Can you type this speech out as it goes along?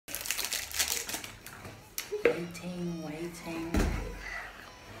Waiting.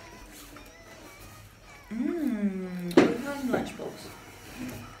 Mmm, lunch balls.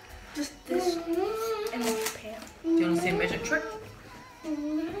 Just this and a pan. Do you want to see a magic trick?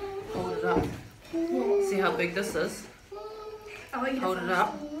 Hold it up. See how big this is? Hold it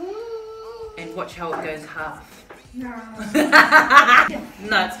up. And watch how it goes half. No.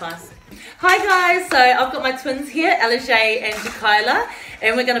 No, it's fine. Hi guys, so I've got my twins here, Elijah and Jakayla,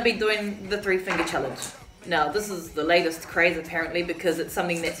 and we're going to be doing the 3-finger challenge. Now, this is the latest craze apparently because it's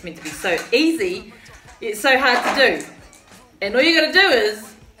something that's meant to be so easy, it's so hard to do. And all you got to do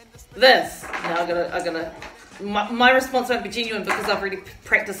is this. Now, my response won't be genuine because I've already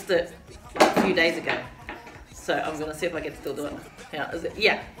practiced it a few days ago. So I'm going to see if I can still do it. Yeah, is it?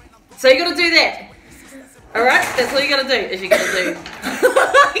 Yeah. So you got to do that. Alright, that's all you gotta do, is you gotta do.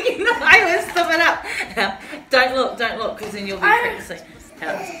 You know, I always stop it up. Now, don't look, because then you'll be practicing.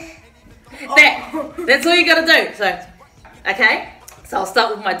 That's all you gotta do. So, okay? So I'll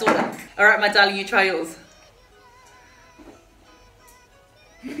start with my daughter. Alright, my darling, you try yours.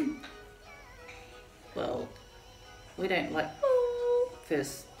 Well, we don't like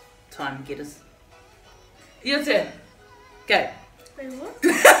first time getters. Your turn. Go. Wait, what?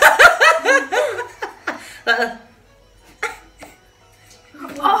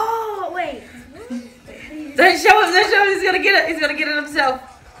 Oh, wait. Don't show him, he's gonna get it himself.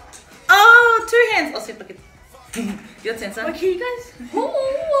 Oh, 2 hands. I'll see if I can. Your turn, son. Wait, can you guys?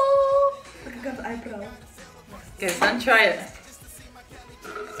 Oh, look, I got the eyebrow. Go, son, try it.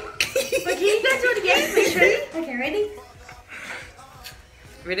 Wait, can you guys do it again? Make sure. Okay, ready?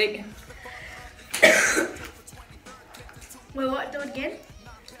 Ready? Wait, what? Do it again?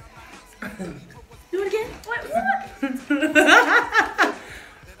 Do it again? What?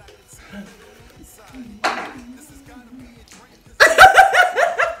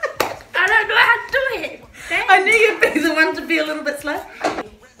 I don't know how to do it. Dang. I knew you'd be the one to be a little bit slow. I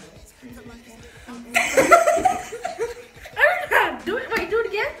don't know how to do it. Wait, do it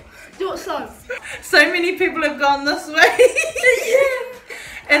again? Do it slow. So many people have gone this way.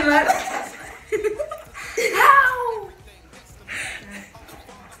 Yeah. And like... How?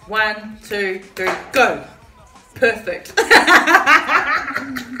 1, 2, 3, go. Perfect.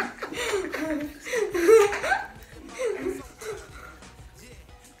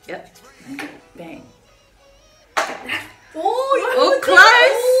 Yep. Bang. Oh,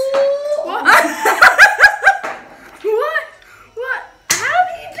 close. What? What? How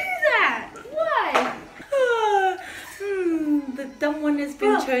do you do that? Why? The dumb one has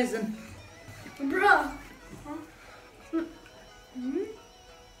been chosen. Bruh.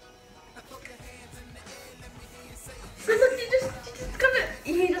 So look, you just gotta.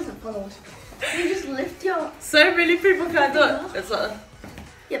 He doesn't follow us. You just lift your. So many people can't do it. It's like.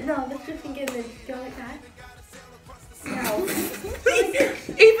 Yep, no, lift your finger and then go like that. No.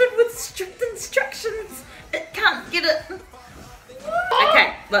 Even with strict instructions, it can't get it.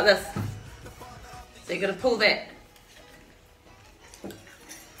 Okay, like this. So you gotta pull that.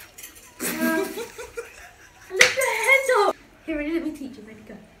 Lift your hand up. Here, ready? Let me teach you. Ready,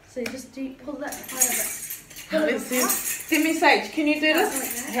 go. So you just pull that part of it. Let's see. Demi Sage, can you do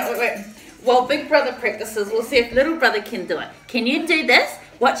this? Wait. While Big Brother practices, we'll see if Little Brother can do it. Can you do this?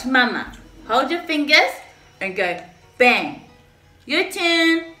 Watch Mama. Hold your fingers and go bang. Your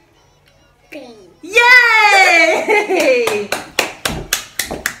turn. Bang. Yay! Did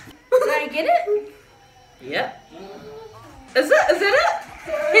I get it? Yep. Is that it?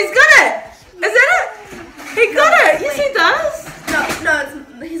 He's got it. Is that it? He got it. Yes, he does. No,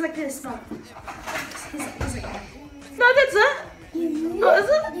 he's like this. No. He's like that. No, that's it. Oh, is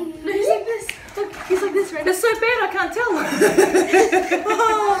it? No, he's like this. Look, he's like this right now. It's so bad I can't tell.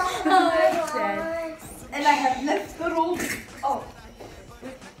 Oh, sad. And I have left the roll. Oh.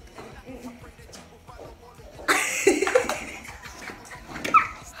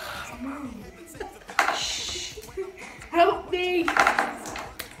 Help me.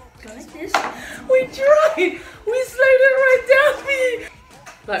 Go like this. We tried. We slowed it right down for you.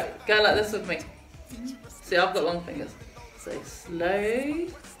 Like, go like this with me. See, I've got long fingers. So slow,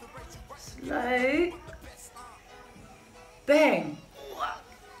 slow, bang.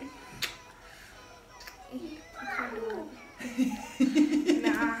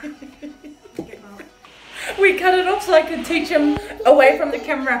 Nah. We cut it off so I could teach him away from the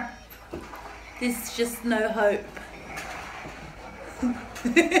camera. There's just no hope.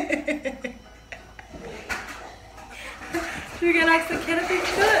 Should we go and ask the kid if he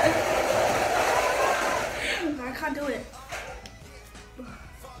can do it? I can't do it.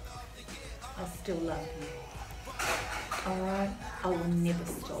 I still love you. Alright? I will never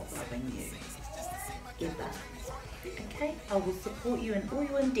stop loving you. ever. Okay? I will support you in all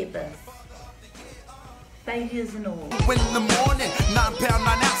your endeavours. Failures and all. In the morning, £9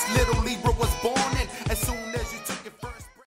 9